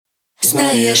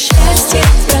Зная счастье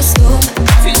в простом,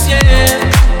 везде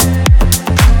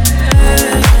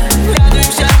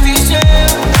радуемся везде.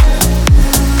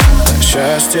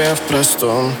 Счастье в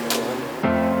простом,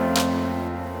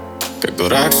 как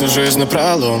дурак всю жизнь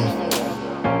напролом.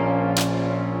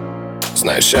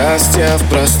 Знай счастье в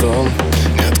простом,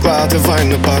 не откладывай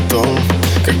на потом.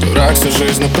 Как дурак всю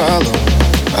жизнь напролом,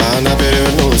 а она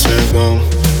перевернулась вверх дном.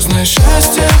 Знай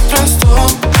счастье в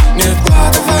простом, не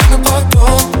откладывай на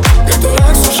потом. Как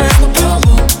дурак всю жизнь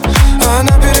напролом, а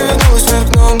она перевернулась вверх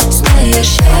дном. зная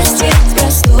счастье в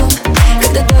простом,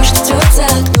 когда дождь идет за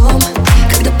окном,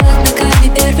 когда под ногами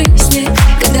первый снег,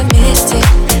 когда вместе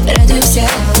радуемся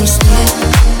весне.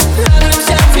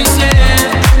 Радуемся везде,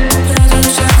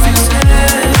 радуемся везде,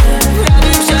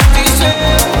 радуемся везде.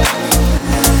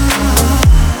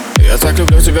 Я так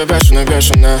люблю тебя бешено,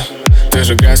 бешено. Ты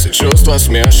же грязь и чувства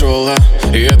смешивала,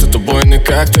 и этот убойный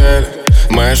коктейль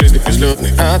в моей жизни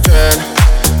безлюдный отель.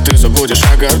 Ты забудешь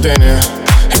о гордыне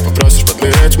и попросишь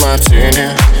подлить мартини,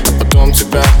 а потом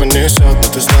тебя понесет, но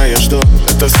ты знаешь, жду,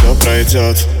 это все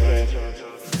пройдет.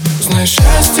 Знай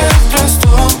счастье в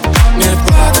простом, не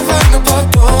откладывай на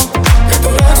потом. Как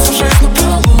дурак всю жизнь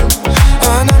напролом,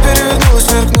 а она перевернулась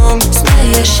вверх дном.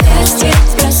 Зная счастье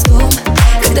в простом,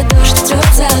 когда дождь идет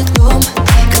за окном,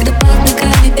 когда под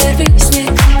ногами первый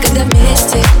снег, когда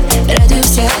вместе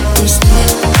радуемся весне.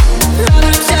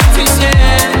 Радуемся везде,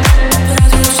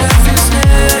 радуемся везде,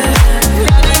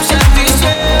 радуемся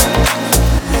везде.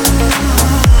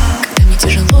 Когда мне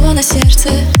тяжело на сердце,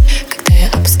 когда я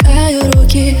опускаю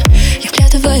руки, я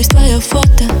вглядываюсь в твое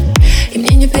фото, и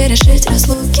мне не пережить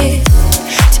разлуки.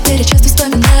 Теперь я часто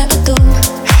вспоминаю